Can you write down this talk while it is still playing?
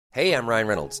Hey, I'm Ryan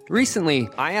Reynolds. Recently,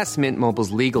 I asked Mint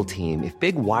Mobile's legal team if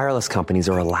big wireless companies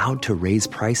are allowed to raise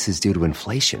prices due to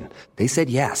inflation. They said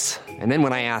yes. And then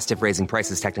when I asked if raising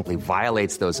prices technically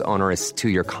violates those onerous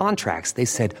two-year contracts, they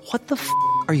said, "What the f***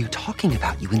 are you talking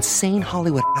about, you insane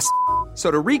Hollywood ass?" So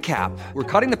to recap, we're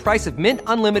cutting the price of Mint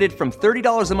Unlimited from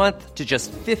 $30 a month to just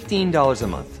 $15 a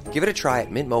month. Give it a try at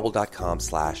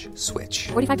mintmobile.com/switch.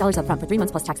 $45 up front for 3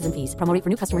 months plus taxes and fees. Promo rate for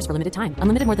new customers for limited time.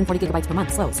 Unlimited more than 40 gigabytes per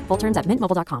month. Slows full terms at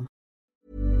mintmobile.com.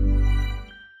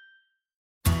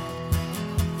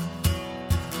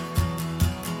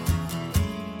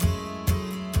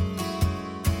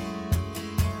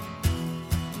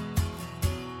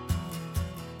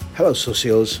 Hello,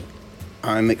 socios.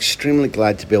 I'm extremely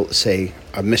glad to be able to say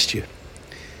I've missed you.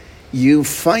 You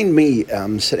find me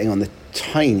sitting on the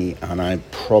tiny, and I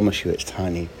promise you it's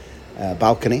tiny,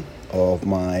 balcony of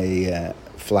my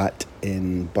flat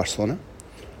in Barcelona.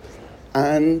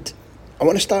 And I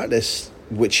want to start this,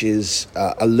 which is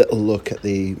a little look at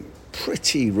the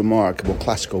pretty remarkable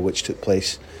Clásico, which took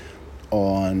place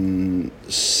on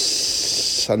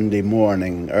Sunday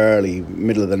morning, early,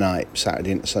 middle of the night,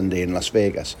 Saturday into Sunday in Las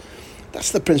Vegas.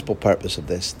 That's the principal purpose of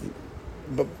this.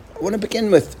 But I want to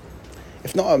begin with,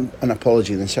 if not an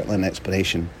apology, then certainly an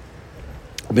explanation.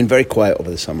 I've been very quiet over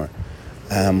the summer.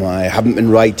 I haven't been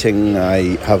writing.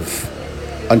 I have,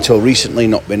 until recently,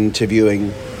 not been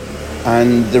interviewing.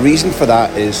 And the reason for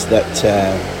that is that,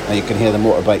 and you can hear the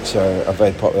motorbikes are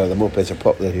very popular, the mopeds are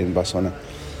popular here in Barcelona.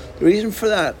 The reason for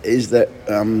that is that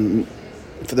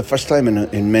for the first time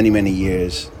in many, many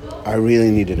years, I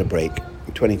really needed a break.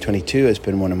 2022 has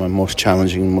been one of my most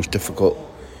challenging, most difficult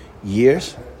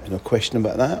years. There's no question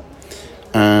about that.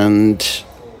 And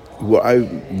what I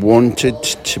wanted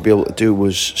to be able to do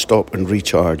was stop and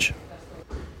recharge.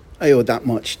 I owe that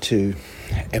much to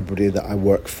everybody that I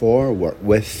work for, work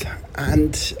with,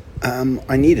 and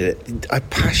I needed it. I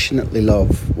passionately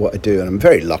love what I do, and I'm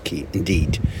very lucky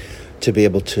indeed to be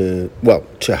able to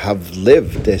have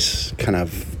lived this kind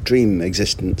of dream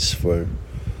existence for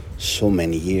so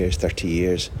many years, 30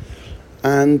 years.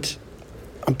 And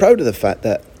I'm proud of the fact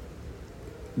that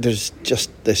there's just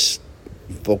this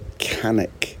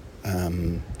volcanic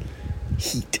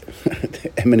heat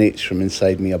that emanates from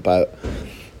inside me about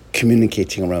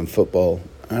communicating around football,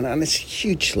 and it's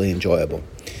hugely enjoyable.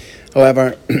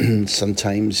 However,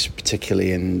 sometimes,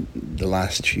 particularly in the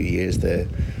last few years, the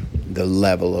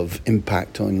level of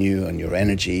impact on you, on your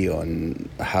energy, on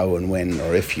how and when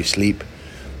or if you sleep,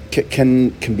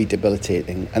 can be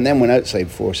debilitating. And then when outside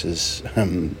forces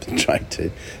try to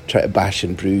bash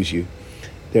and bruise you,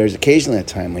 there's occasionally a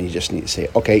time when you just need to say,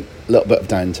 okay, a little bit of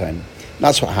downtime. And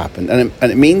that's what happened, and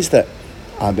it means that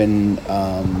I've been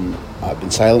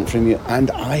silent from you,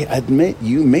 and I admit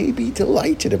you may be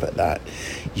delighted about that.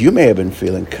 You may have been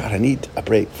feeling, God, I need a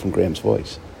break from Graham's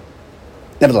voice.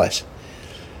 Nevertheless,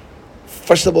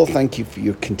 first of all, thank you for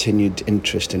your continued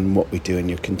interest in what we do and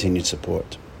your continued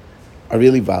support. I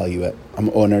really value it. I'm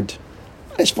honoured.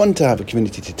 It's fun to have a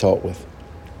community to talk with.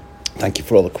 Thank you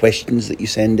for all the questions that you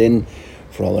send in,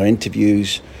 for all our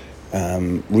interviews.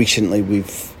 Recently,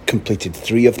 we've completed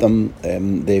 3 of them.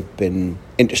 They've been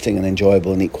interesting and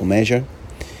enjoyable in equal measure.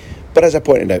 But as I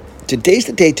pointed out, today's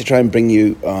the day to try and bring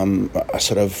you a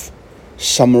sort of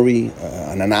summary,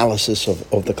 an analysis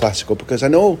of the Clásico, because I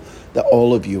know that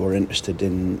all of you are interested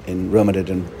in Real Madrid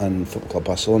and Football Club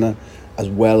Barcelona, as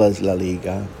well as La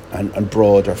Liga and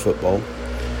broader football.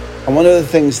 And one of the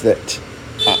things that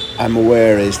I'm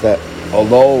aware is that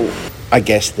although I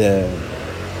guess the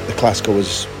Clásico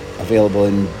was available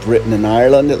in Britain and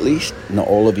Ireland at least, not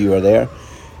all of you are there,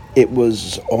 it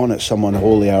was on at some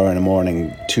unholy hour in the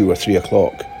morning, 2 or 3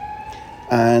 o'clock.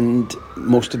 And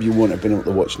most of you won't have been able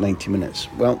to watch 90 minutes.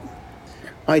 Well,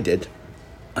 I did,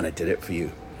 and I did it for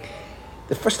you.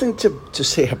 The first thing to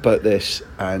say about this,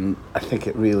 and I think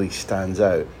it really stands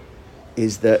out,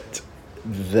 is that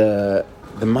the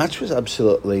match was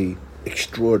absolutely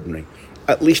extraordinary,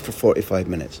 at least for 45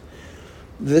 minutes.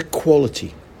 The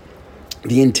quality,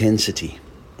 the intensity,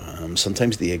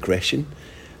 sometimes the aggression,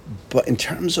 but in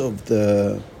terms of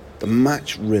the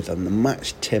match rhythm, the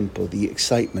match tempo, the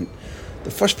excitement,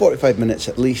 the first 45 minutes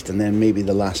at least, and then maybe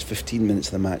the last 15 minutes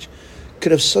of the match,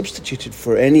 could have substituted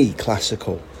for any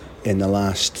Clásico in the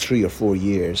last 3 or 4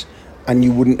 years, and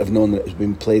you wouldn't have known that it was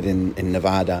being played in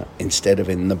Nevada instead of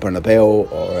in the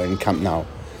Bernabeu or in Camp Nou.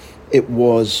 It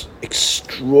was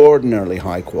extraordinarily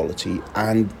high quality,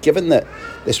 and given that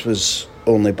this was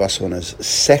only Barcelona's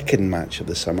second match of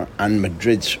the summer and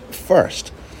Madrid's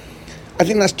first, I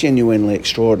think that's genuinely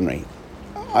extraordinary.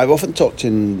 I've often talked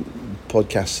in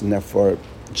podcasts, and therefore,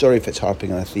 sorry if it's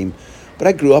harping on a theme, but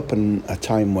I grew up in a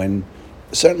time when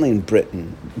certainly in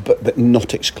Britain, but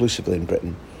not exclusively in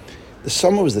Britain, the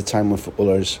summer was the time when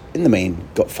footballers, in the main,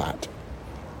 got fat.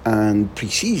 And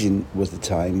pre-season was the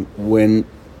time when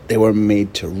they were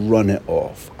made to run it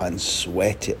off and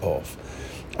sweat it off.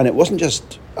 And it wasn't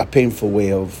just a painful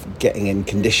way of getting in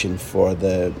condition for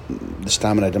the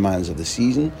stamina demands of the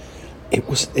season. It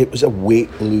was a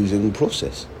weight-losing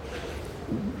process.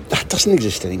 That doesn't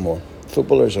exist anymore.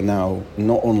 Footballers are now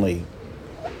not only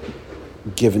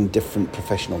given different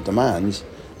professional demands,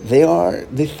 they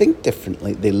think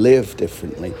differently, they live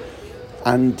differently.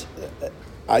 And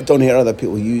I don't hear other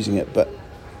people using it, but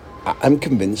I'm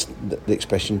convinced that the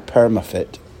expression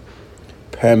perma-fit,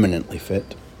 permanently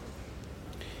fit,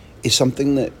 is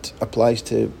something that applies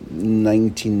to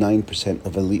 99%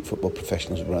 of elite football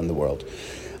professionals around the world.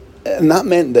 And that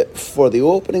meant that for the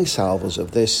opening salvos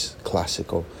of this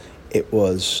Clásico, it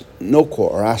was no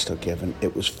quarter asked or given.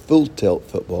 It was full tilt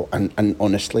football, and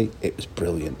honestly, it was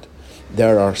brilliant.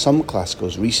 There are some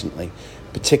Clásicos recently,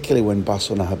 particularly when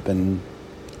Barcelona have been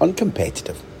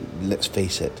uncompetitive, let's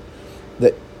face it,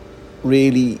 that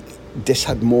really this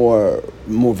had more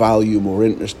value, more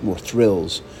interest, more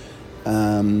thrills,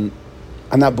 and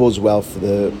that bodes well for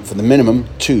the minimum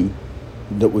two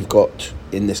that we've got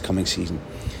in this coming season.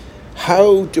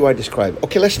 How do I describe?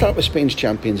 Okay, let's start with Spain's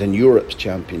champions and Europe's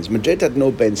champions. Madrid had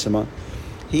no Benzema.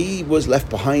 He was left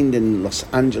behind in Los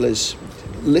Angeles,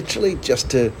 literally just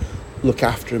to look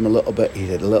after him a little bit. He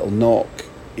had a little knock.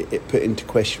 It put into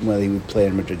question whether he would play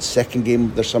in Madrid's second game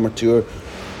of their summer tour.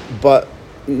 But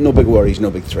no big worries,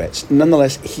 no big threats.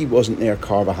 Nonetheless, he wasn't there.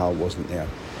 Carvajal wasn't there.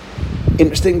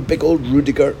 Interesting, big old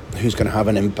Rudiger, who's going to have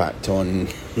an impact on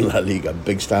La Liga,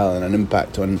 big style, and an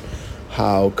impact on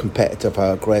how competitive,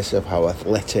 how aggressive, how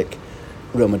athletic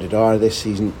Real Madrid are this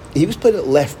season. He was played at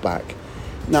left back.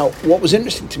 Now, what was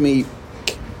interesting to me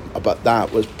about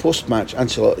that was post-match,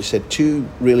 Ancelotti said two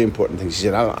really important things. He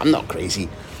said, I'm not crazy.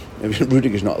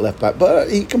 Rudiger's not a left back,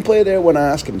 but he can play there when I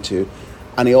ask him to.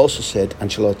 And he also said,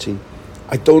 Ancelotti,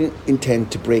 I don't intend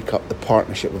to break up the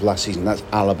partnership of last season. That's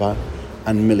Alaba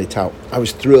and Militao. I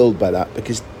was thrilled by that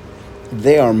because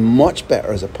they are much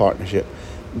better as a partnership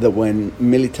than when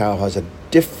Militao has a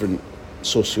different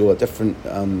a different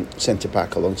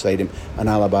centre-back alongside him, and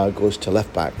Alaba goes to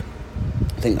left-back.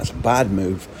 I think that's a bad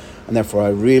move, and therefore I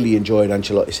really enjoyed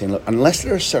Ancelotti saying, look, unless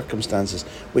there are circumstances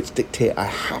which dictate I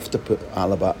have to put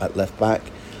Alaba at left-back,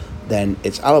 then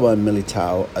it's Alaba and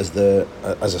Militao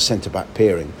as a centre-back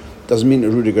pairing. Doesn't mean that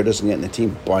Rudiger doesn't get in the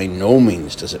team. By no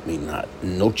means does it mean that.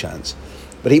 No chance.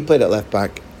 But he played at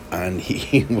left-back, and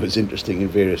he was interesting in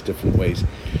various different ways.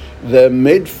 The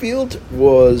midfield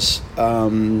was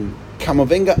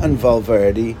Camavinga and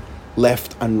Valverde,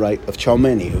 left and right of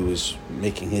Tchouaméni, who was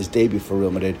making his debut for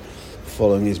Real Madrid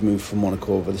following his move from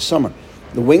Monaco over the summer.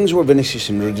 The wings were Vinicius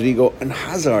and Rodrigo, and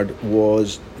Hazard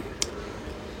was,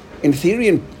 in theory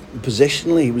and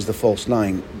positionally, he was the false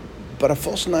nine, but a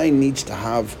false nine needs to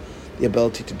have the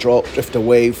ability to drift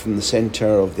away from the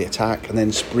centre of the attack and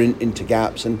then sprint into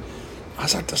gaps, and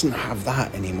Hazard doesn't have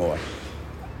that anymore.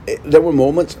 There were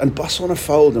moments, and Barcelona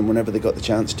fouled him whenever they got the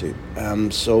chance to.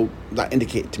 So that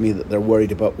indicated to me that they're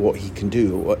worried about what he can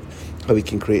do, how he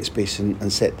can create space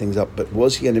and set things up. But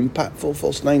was he an impactful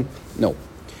false nine? No,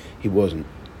 he wasn't.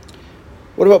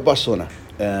 What about Barcelona,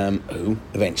 who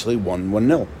eventually won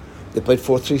 1-0? They played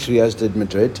 4-3-3, as did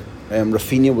Madrid.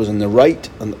 Rafinha was on the right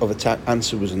of attack,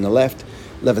 Ansu was on the left.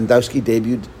 Lewandowski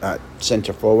debuted at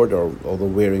centre forward, although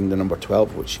wearing the number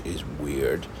 12, which is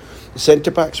weird. The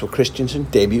centre-backs were Christensen,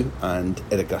 debut, and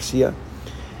Eric Garcia.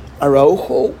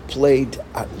 Araujo played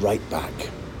at right-back.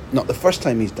 Not the first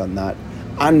time he's done that,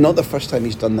 and not the first time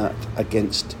he's done that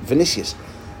against Vinicius.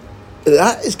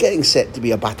 That is getting set to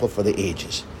be a battle for the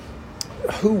ages.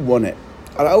 Who won it?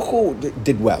 Araujo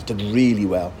did really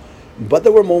well. But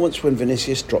there were moments when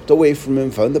Vinicius dropped away from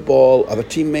him, found the ball, other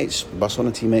teammates,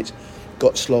 Barcelona teammates,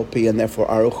 got sloppy, and therefore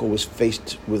Araujo was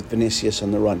faced with Vinicius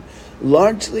on the run.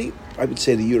 Largely, I would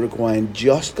say the Uruguayan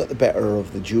just got the better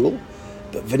of the duel,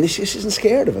 but Vinicius isn't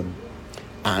scared of him.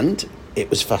 And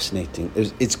it was fascinating.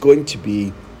 It's going to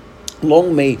be,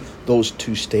 long may those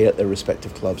two stay at their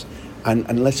respective clubs,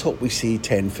 and let's hope we see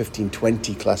 10, 15,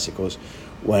 20 Clásicos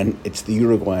when it's the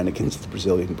Uruguayan against the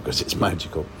Brazilian, because it's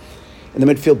magical. In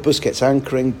the midfield, Busquets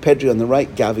anchoring, Pedri on the right,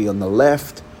 Gavi on the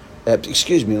left.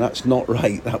 Excuse me, that's not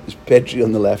right. That was Pedri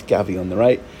on the left, Gavi on the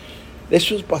right. This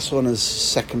was Barcelona's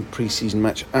second pre-season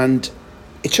match, and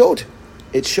it showed.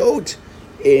 It showed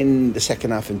in the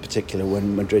second half in particular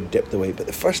when Madrid dipped away. But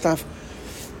the first half,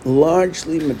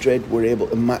 largely Madrid were able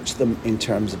to match them in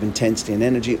terms of intensity and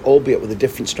energy, albeit with a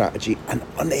different strategy, and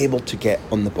unable to get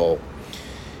on the ball.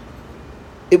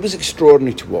 It was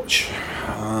extraordinary to watch.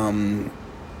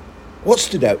 What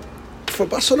stood out? For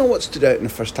Barcelona, what stood out in the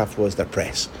first half was their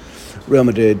press. Real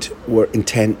Madrid were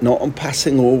intent not on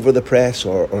passing over the press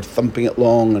or thumping it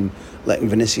long and letting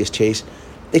Vinicius chase.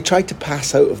 They tried to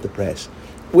pass out of the press,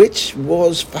 which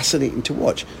was fascinating to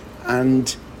watch.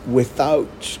 And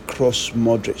without Kroos,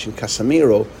 Modric and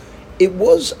Casemiro, it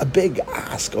was a big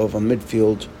ask of a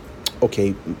midfield.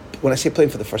 Okay, when I say playing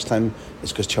for the first time,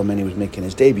 it's because Tchouaméni was making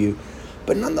his debut.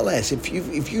 But nonetheless, if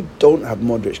you don't have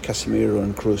Modric, Casemiro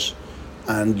and Kroos,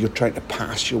 and you're trying to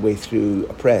pass your way through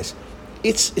a press,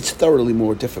 it's thoroughly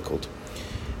more difficult.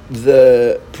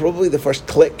 Probably the first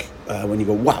click when you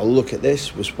go, wow, look at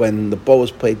this, was when the ball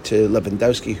was played to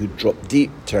Lewandowski, who dropped deep,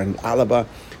 turned Alaba,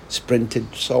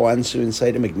 sprinted, saw Ansu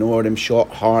inside him, ignored him, shot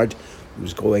hard, he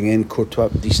was going in, Courtois,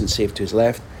 decent save to his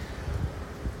left.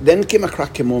 Then came a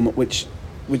cracking moment which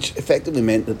effectively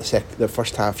meant that the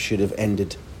first half should have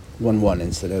ended 1-1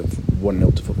 instead of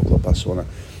 1-0 to Football Club Barcelona.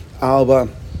 Alba,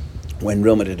 when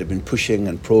Real Madrid had been pushing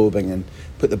and probing and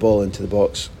put the ball into the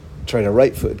box, tried a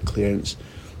right-footed clearance,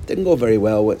 didn't go very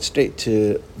well, went straight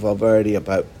to Valverde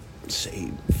about,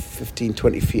 say, 15,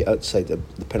 20 feet outside the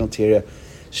penalty area,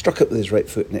 struck it with his right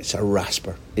foot, and it's a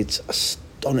rasper. It's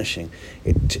astonishing.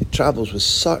 It travels with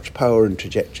such power and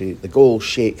trajectory. The goal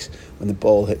shakes when the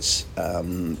ball hits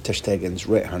Ter Stegen's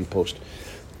right-hand post.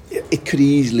 It could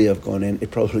easily have gone in.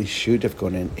 It probably should have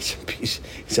gone in. It's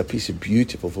a piece of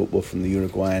beautiful football from the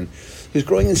Uruguayan, who's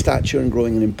growing in stature and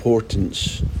growing in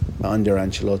importance under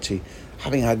Ancelotti,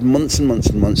 having had months and months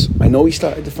and months. I know he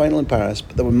started the final in Paris,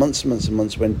 but there were months and months and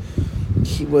months when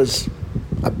he was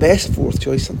at best fourth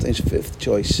choice, sometimes fifth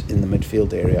choice in the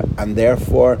midfield area, and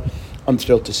therefore I'm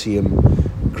thrilled to see him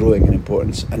growing in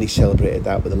importance. And he celebrated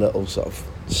that with a little sort of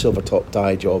silver top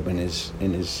dye job in his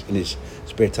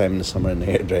spare time in the summer in the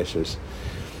hairdressers.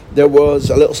 There was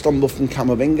a little stumble from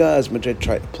Camavinga as Madrid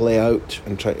tried to play out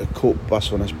and try to cope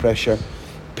Barcelona's pressure.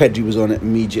 Pedri was on it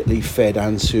immediately, fed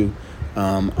Ansu.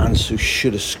 Ansu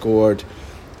should have scored,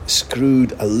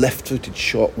 screwed a left-footed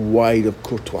shot wide of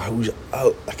Courtois, who's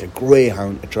out like a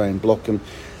greyhound to try and block him.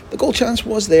 The goal chance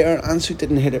was there. Ansu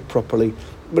didn't hit it properly,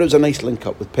 but it was a nice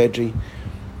link-up with Pedri.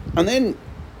 And then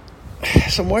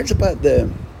some words about the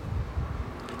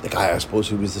guy, I suppose,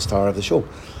 who was the star of the show.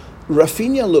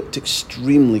 Rafinha looked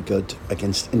extremely good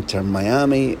against Inter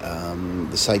Miami,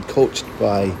 the side coached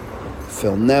by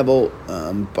Phil Neville.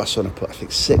 Barcelona put, I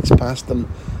think, 6 past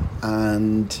them,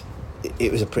 and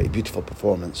it was a pretty beautiful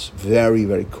performance. Very,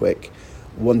 very quick,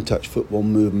 one-touch football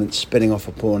movement, spinning off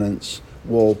opponents,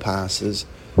 wall passes.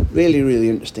 Really, really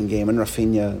interesting game. And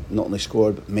Rafinha not only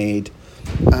scored but made.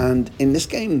 And in this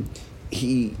game,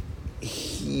 he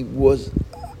was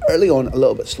early on a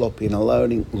little bit sloppy and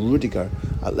allowing Rudiger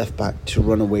at left back to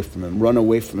run away from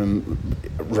him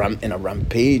in a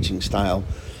rampaging style.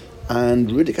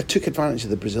 And Rudiger took advantage of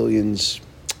the Brazilians'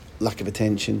 lack of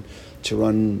attention to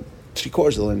run 3/4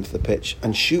 of the length of the pitch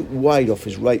and shoot wide off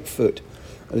his right foot.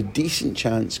 A decent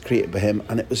chance created by him,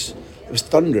 and it was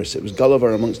thunderous. It was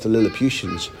Gulliver amongst the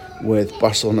Lilliputians, with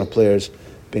Barcelona players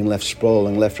being left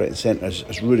sprawling left, right and centre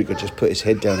as Rudiger just put his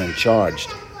head down and charged.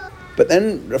 But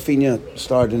then Rafinha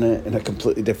started in a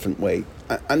completely different way,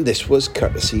 and this was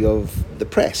courtesy of the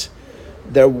press.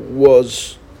 There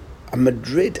was a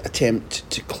Madrid attempt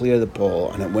to clear the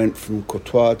ball, and it went from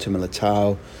Courtois to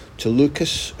Militao to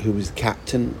Lucas, who was the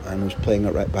captain and was playing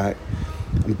at right back,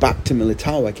 and back to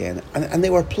Militao again. And they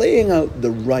were playing out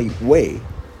the right way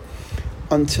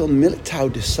until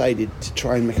Militao decided to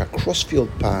try and make a crossfield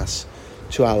pass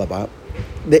to Alaba.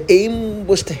 The aim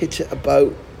was to hit it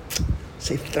about,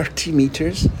 say, 30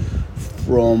 metres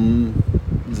from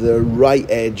the right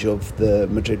edge of the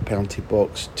Madrid penalty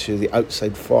box to the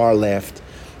outside far left,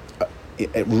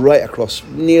 right across,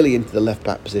 nearly into the left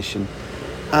back position.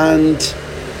 And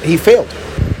he failed.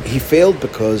 He failed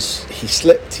because he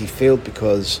slipped. He failed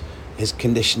because his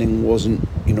conditioning wasn't,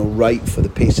 right for the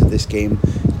pace of this game.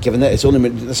 Given that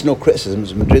there's no criticism.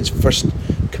 It's Madrid's first,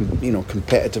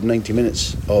 competitive 90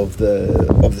 minutes of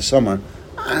the summer,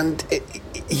 and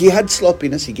he had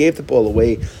sloppiness. He gave the ball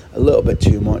away a little bit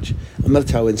too much. And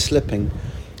Militao, in slipping,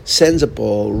 sends a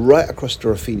ball right across to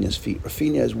Rafinha's feet.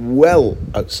 Rafinha is well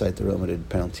outside the Real Madrid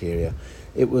penalty area.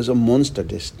 It was a monster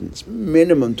distance,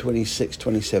 minimum 26,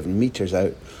 27 metres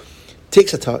out.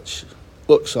 Takes a touch,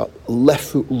 looks up, left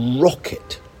foot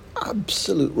rocket,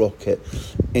 absolute rocket,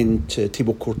 into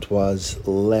Thibaut Courtois'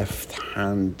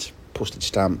 left-hand postage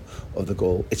stamp of the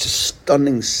goal. It's a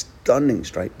stunning, stunning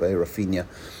strike by Rafinha,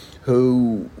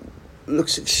 who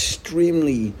looks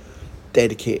extremely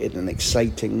dedicated and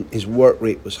exciting. His work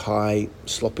rate was high.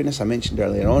 Sloppiness I mentioned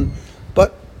earlier on,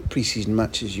 but pre-season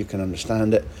matches, you can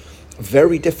understand it. A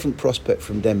very different prospect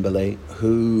from Dembélé,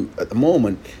 who at the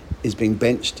moment is being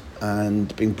benched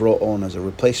and being brought on as a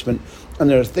replacement. And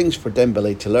there are things for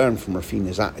Dembélé to learn from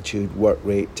Rafinha's attitude, work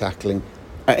rate, tackling.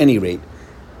 At any rate,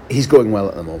 he's going well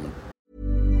at the moment.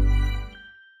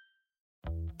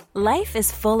 Life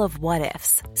is full of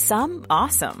what-ifs. Some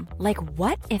awesome, like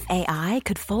what if AI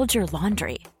could fold your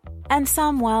laundry? And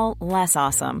some, well, less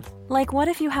awesome, like what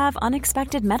if you have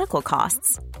unexpected medical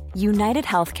costs? United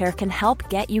Healthcare can help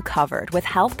get you covered with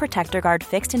Health Protector Guard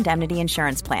fixed indemnity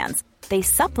insurance plans. They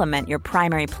supplement your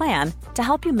primary plan to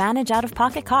help you manage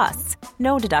out-of-pocket costs.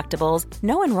 No deductibles,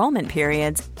 no enrollment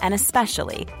periods, and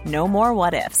especially no more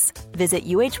what-ifs. Visit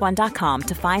uh1.com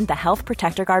to find the Health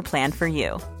Protector Guard plan for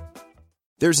you.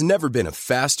 There's never been a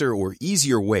faster or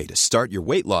easier way to start your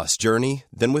weight loss journey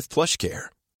than with PlushCare.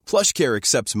 PlushCare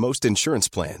accepts most insurance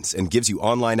plans and gives you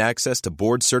online access to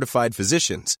board-certified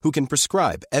physicians who can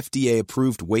prescribe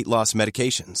FDA-approved weight loss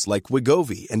medications like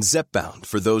Wegovy and Zepbound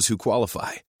for those who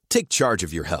qualify. Take charge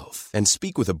of your health and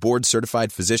speak with a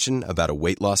board-certified physician about a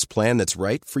weight loss plan that's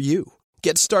right for you.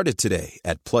 Get started today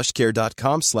at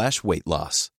plushcare.com/weight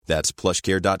loss. That's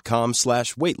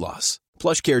plushcare.com/weight loss.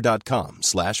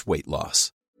 plushcare.com/weight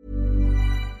loss.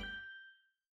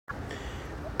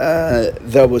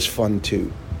 That was fun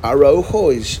too. Araujo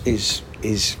is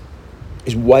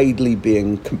widely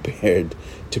being compared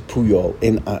to Puyol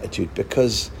in attitude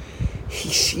because he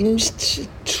seems to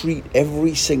treat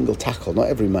every single tackle, not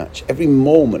every match, every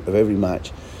moment of every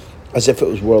match, as if it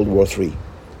was World War III.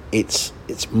 It's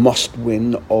must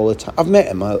win all the time. I've met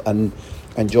him and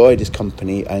enjoyed his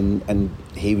company, and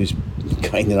he was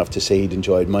kind enough to say he'd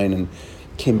enjoyed mine, and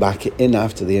came back in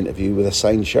after the interview with a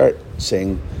signed shirt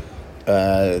saying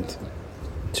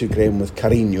to Graham with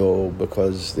Carino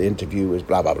because the interview was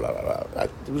blah blah blah blah blah.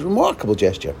 It was a remarkable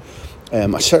gesture.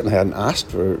 I certainly hadn't asked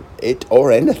for it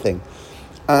or anything,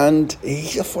 and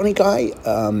he's a funny guy,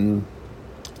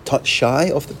 touch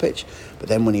shy off the pitch, but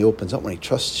then when he opens up, when he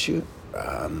trusts you,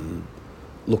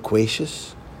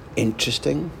 loquacious,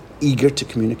 interesting, eager to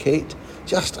communicate,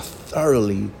 just a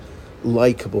thoroughly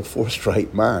likeable,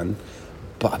 forthright man,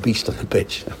 but a beast on the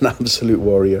pitch, an absolute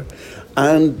warrior.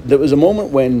 And there was a moment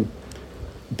when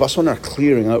Barcelona are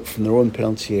clearing out from their own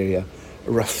penalty area.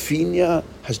 Rafinha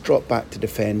has dropped back to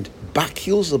defend, back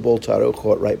heels the ball to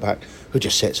Araujo at right back, who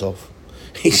just sets off.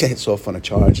 He sets off on a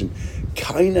charge and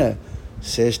kind of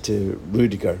says to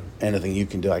Rudiger, anything you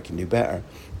can do, I can do better.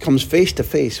 Comes face to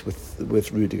face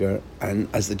with Rudiger, and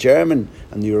as the German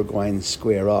and the Uruguayan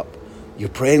square up, you're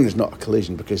praying there's not a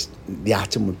collision because the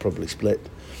atom would probably split.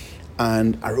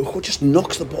 And Araujo just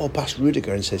knocks the ball past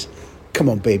Rudiger and says, come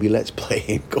on, baby, let's play.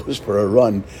 And goes for a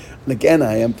run. And again,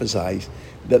 I emphasise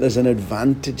that there's an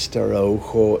advantage to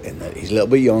Araujo in that he's a little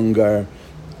bit younger,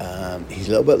 he's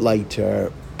a little bit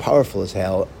lighter, powerful as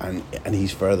hell, and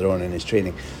he's further on in his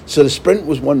training. So the sprint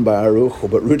was won by Araujo,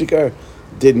 but Rudiger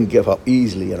didn't give up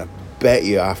easily, and I bet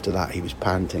you after that he was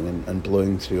panting and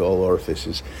blowing through all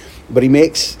orifices. But he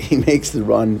makes the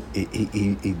run.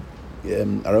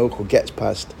 Araujo gets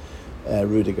past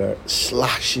Rudiger,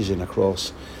 slashes in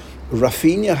across.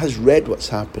 Rafinha has read what's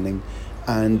happening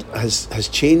and has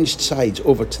changed sides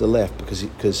over to the left because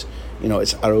it's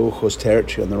Araujo's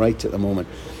territory on the right at the moment,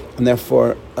 and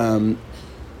therefore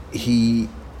he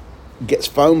gets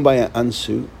found by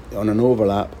Ansu on an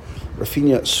overlap.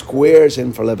 Rafinha squares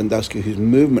in for Lewandowski, whose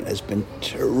movement has been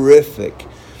terrific,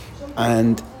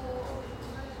 and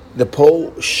the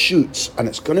pole shoots, and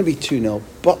it's going to be 2-0,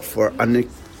 but for an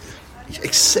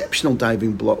exceptional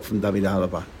diving block from David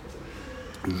Alaba.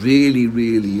 Really,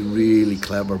 really, really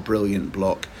clever, brilliant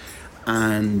block,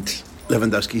 and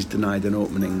Lewandowski's denied an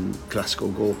opening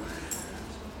Clásico goal.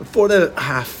 Before the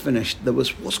half finished, there was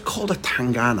what's called a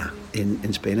tangana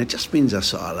in Spain. It just means a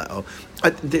sort of little...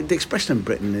 the expression in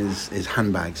Britain is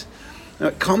handbags. Now,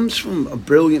 it comes from a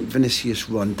brilliant Vinicius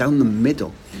run down the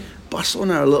middle.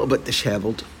 Barcelona are a little bit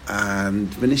dishevelled,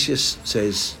 and Vinicius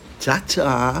says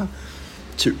ta-ta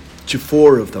to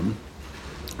four of them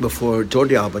before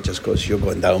Jordi Alba just goes, you're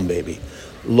going down, baby.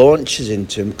 Launches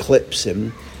into him, clips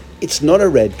him. It's not a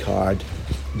red card,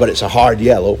 but it's a hard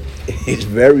yellow. It's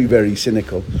very, very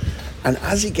cynical. And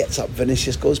as he gets up,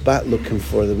 Vinicius goes back looking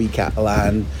for the wee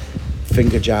Catalan,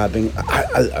 finger jabbing.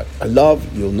 I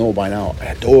love, you'll know by now, I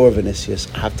adore Vinicius.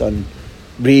 I have done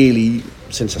really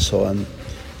since I saw him.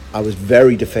 I was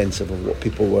very defensive of what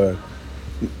people were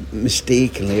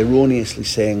mistakenly, erroneously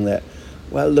saying that,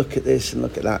 well, look at this and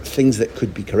look at that, things that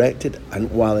could be corrected,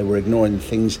 and while they were ignoring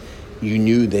things you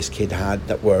knew this kid had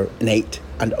that were innate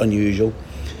and unusual.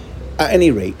 At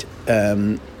any rate,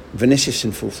 Vinicius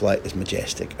in full flight is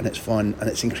majestic, and it's fun, and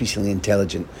it's increasingly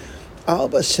intelligent.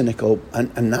 Alba's cynical,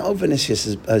 and now Vinicius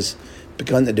has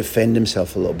begun to defend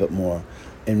himself a little bit more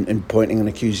in pointing an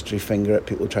accusatory finger at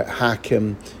people who try to hack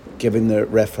him, giving the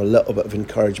ref a little bit of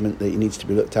encouragement that he needs to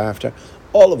be looked after,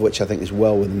 all of which I think is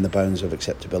well within the bounds of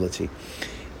acceptability.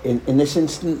 In this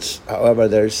instance, however,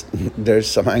 there's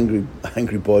some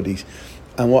angry bodies,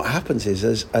 and what happens is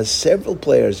as several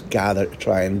players gather to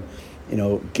try and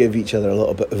give each other a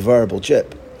little bit of verbal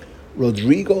jip,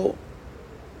 Rodrigo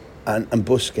and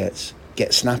Busquets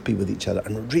get snappy with each other,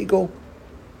 and Rodrigo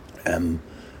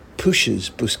pushes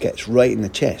Busquets right in the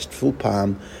chest, full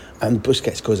palm, and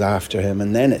Busquets goes after him,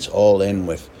 and then it's all in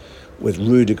with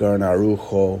Rudiger and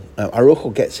Araujo.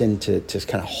 Araujo gets in to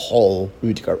kind of haul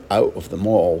Rudiger out of the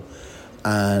mall,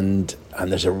 and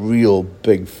there's a real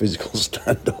big physical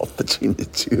standoff between the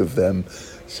two of them.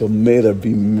 So may there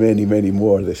be many, many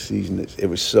more this season. It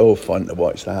was so fun to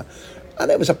watch that.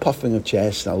 And it was a puffing of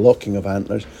chests and a locking of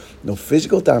antlers. No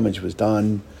physical damage was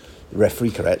done. The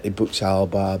referee correctly books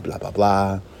Alba, blah, blah,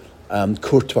 blah.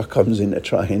 Courtois comes in to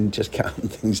try and just calm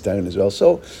things down as well.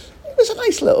 So it was a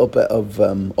nice little bit of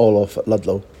all off at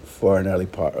Ludlow for an early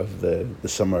part of the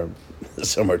summer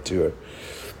tour.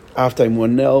 Half-time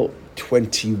 1-0,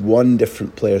 21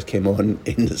 different players came on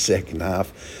in the second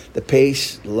half. The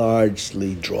pace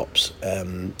largely drops,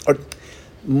 or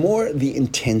more the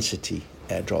intensity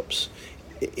drops.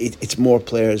 It's more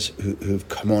players who've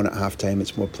come on at half-time.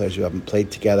 It's more players who haven't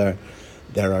played together.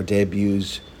 There are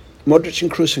debuts. Modric and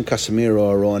Kroos and Casemiro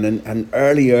are on, and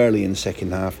early in the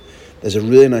second half, there's a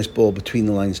really nice ball between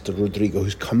the lines to Rodrigo,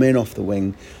 who's come in off the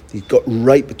wing. He's got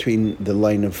right between the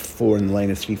line of 4 and the line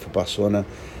of 3 for Barcelona.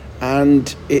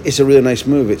 And it's a really nice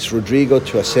move. It's Rodrigo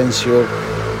to Asensio,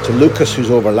 to Lucas, who's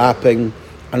overlapping.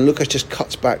 And Lucas just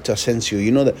cuts back to Asensio.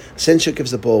 You know that Asensio gives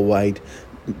the ball wide.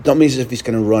 Dummies as if he's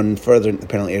going to run further into the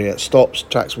penalty area. Stops,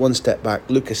 tracks one step back.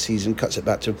 Lucas sees him, cuts it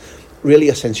back to him. Really,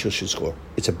 Asensio should score.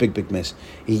 It's a big miss.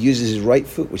 He uses his right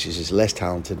foot, which is his less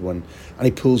talented one, and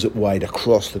he pulls it wide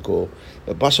across the goal.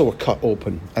 But Barca were cut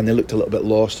open, and they looked a little bit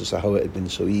lost as to how it had been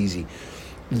so easy.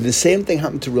 The same thing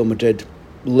happened to Real Madrid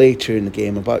later in the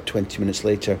game, about 20 minutes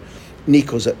later.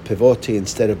 Nico's at Pivote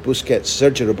instead of Busquets.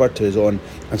 Sergio Roberto is on,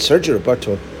 and Sergio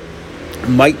Roberto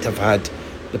might have had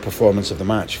the performance of the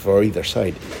match for either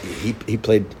side. He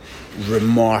played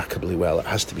remarkably well, it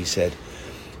has to be said.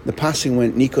 The passing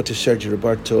went Nico to Sergio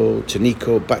Roberto, to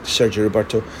Nico, back to Sergio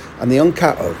Roberto, and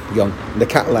the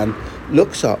Catalan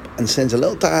looks up and sends a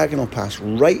little diagonal pass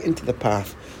right into the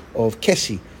path of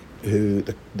Kessie, who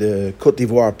the Cote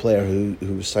d'Ivoire player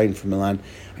who was signed from Milan.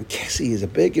 And Kessie is a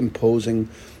big, imposing,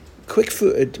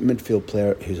 quick-footed midfield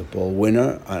player who's a ball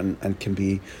winner and can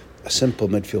be a simple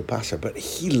midfield passer. But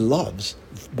he loves,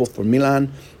 both for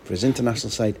Milan, for his international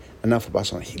side, and now for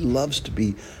Barcelona, he loves to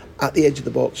be at the edge of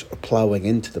the box or ploughing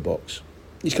into the box.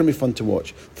 He's going to be fun to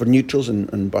watch for neutrals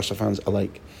and Barca fans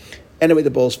alike. Anyway, the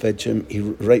ball's fed to him. He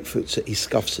right foots it. He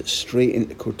scuffs it straight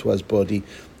into Courtois' body.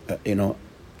 A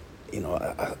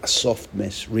soft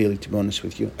miss, really, to be honest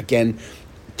with you. Again,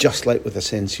 just like with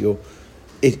Asensio,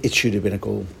 it should have been a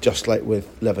goal. Just like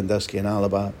with Lewandowski and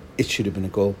Alaba, it should have been a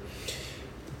goal.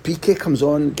 Piqué comes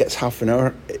on, gets half an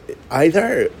hour.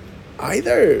 Either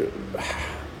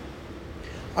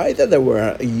there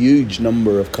were a huge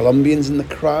number of Colombians in the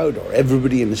crowd, or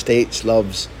everybody in the States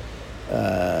loves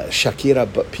Shakira,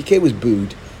 but Piqué was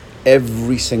booed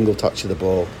every single touch of the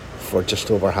ball for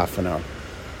just over half an hour.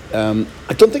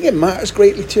 I don't think it matters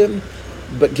greatly to him,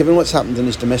 but given what's happened in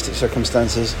his domestic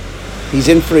circumstances, he's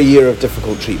in for a year of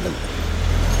difficult treatment.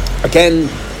 Again,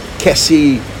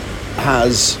 Kessie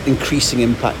has increasing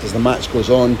impact as the match goes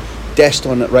on. Dest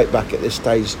on it right back at this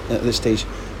stage,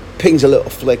 pings a little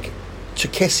flick to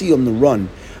Kessie on the run.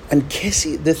 And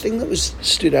Kessie, the thing that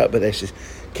stood out by this is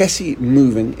Kessie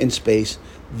moving in space,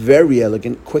 very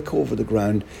elegant, quick over the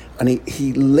ground, and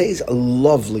he lays a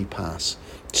lovely pass.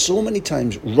 So many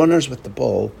times runners with the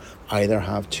ball either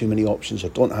have too many options or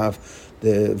don't have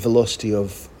the velocity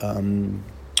of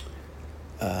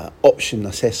option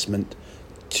assessment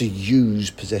to use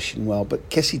possession well, but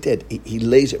Kessie did. He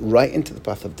lays it right into the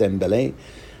path of Dembélé,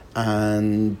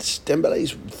 and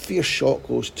Dembélé's fierce shot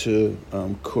goes to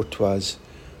Courtois'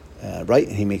 right,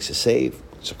 and he makes a save.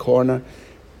 It's a corner.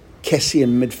 Kessie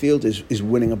in midfield is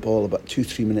winning a ball about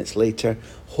 2-3 minutes later,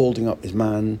 holding up his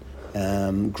man,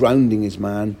 grounding his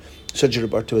man. Sergio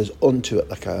Roberto is onto it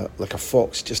like a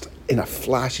fox, just in a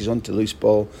flash. He's onto the loose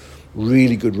ball.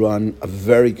 Really good run, a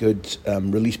very good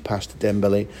release pass to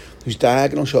Dembélé, whose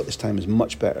diagonal shot this time is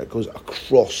much better. It goes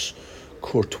across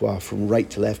Courtois from right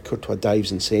to left. Courtois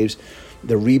dives and saves.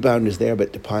 The rebound is there,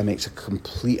 but Depay makes a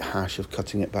complete hash of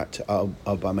cutting it back to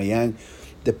Aubameyang.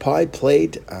 Depay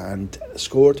played and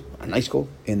scored a nice goal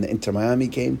in the Inter Miami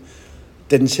game.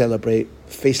 Didn't celebrate,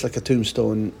 faced like a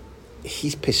tombstone.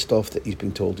 He's pissed off that he's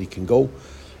been told he can go.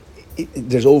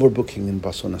 There's overbooking in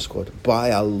Barcelona squad by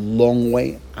a long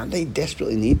way, and they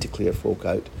desperately need to clear folk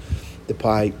out.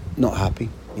 Depay, not happy.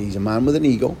 He's a man with an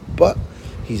ego, but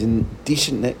he's in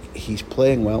decent nick. He's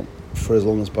playing well for as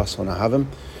long as Barcelona have him.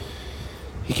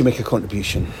 He can make a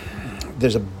contribution.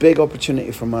 There's a big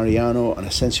opportunity for Mariano, an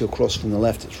Asensio cross from the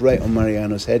left. It's right on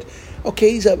Mariano's head.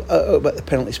 Okay, he's about the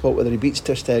penalty spot, whether he beats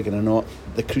Ter Stegen or not.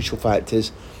 The crucial fact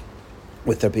is,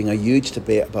 with there being a huge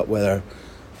debate about whether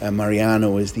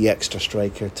Mariano is the extra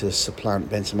striker to supplant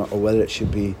Benzema or whether it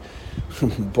should be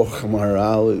Borja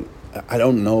Mayoral, I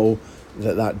don't know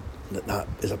that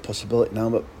is a possibility now,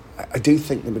 but I do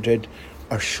think that Madrid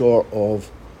are short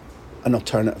of an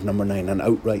alternative number 9, an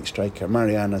outright striker.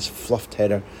 Mariano's fluffed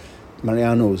header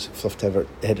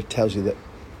tells you that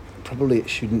probably it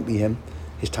shouldn't be him.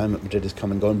 His time at Madrid has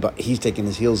come and gone, but he's digging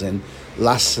his heels in.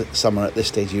 Last summer at this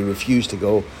stage he refused to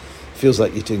go. Feels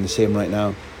like he's doing the same right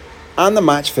now. And the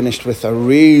match finished with a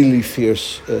really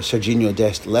fierce Serginho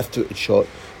Dest left-footed shot,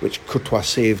 which Courtois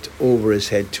saved over his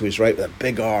head to his right with a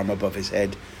big arm above his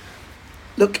head.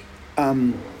 Look,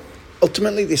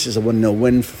 ultimately this is a 1-0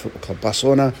 win for Football Club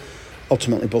Barcelona.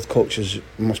 Ultimately both coaches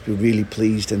must be really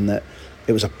pleased in that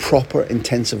it was a proper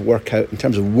intensive workout in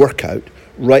terms of workout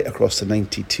right across the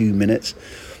 92 minutes.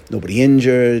 Nobody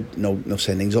injured, no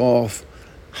sendings off.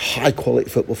 High quality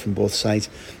football from both sides.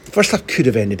 The first half could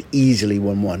have ended easily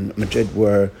 1-1. Madrid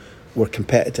were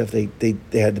competitive.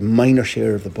 They had a minor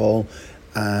share of the ball,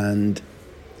 and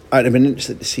I'd have been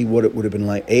interested to see what it would have been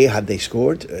like. Had they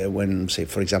scored when, say,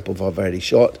 for example, Valverde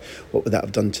shot? What would that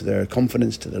have done to their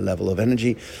confidence, to their level of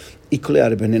energy? Equally,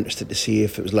 I'd have been interested to see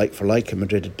if it was like for like and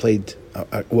Madrid had played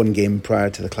one game prior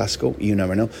to the Clásico. You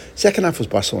never know. Second half was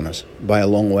Barcelona's by a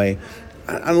long way,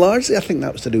 and largely I think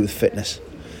that was to do with fitness.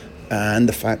 And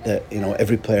the fact that,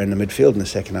 every player in the midfield in the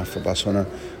second half for Barcelona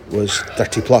was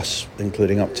 30 plus,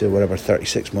 including up to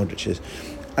 36 Modric is.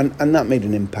 And that made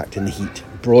an impact in the heat,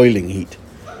 broiling heat.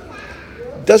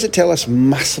 Does it tell us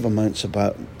massive amounts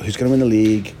about who's going to win the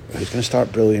league, who's going to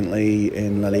start brilliantly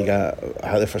in La Liga,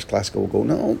 how the first Clásico will go?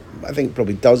 No, I think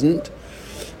probably doesn't.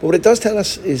 But what it does tell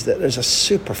us is that there's a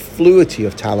superfluity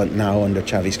of talent now under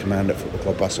Xavi's command at Football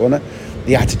Club Barcelona.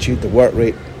 The attitude, the work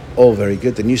rate, all very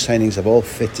good. The new signings have all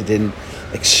fitted in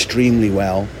extremely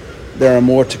well. There are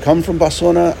more to come from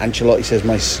Barcelona. Ancelotti says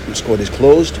my squad is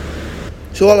closed.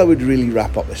 So all I would really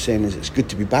wrap up with saying is it's good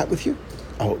to be back with you.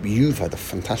 I hope you've had a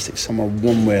fantastic summer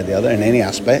one way or the other in any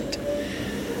aspect.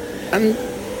 And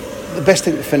the best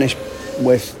thing to finish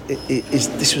with is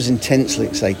this was intensely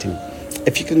exciting.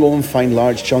 If you can go and find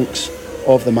large chunks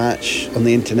of the match on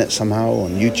the internet somehow,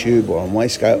 on YouTube or on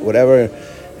Wisecout, whatever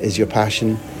is your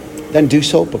passion, then do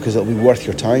so, because it'll be worth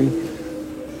your time.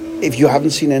 If you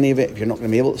haven't seen any of it, if you're not going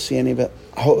to be able to see any of it,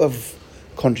 I hope I've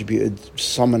contributed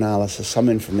some analysis, some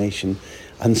information,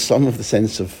 and some of the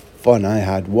sense of fun I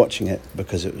had watching it,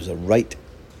 because it was a right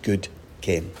good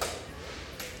game.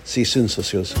 See you soon,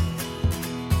 socios.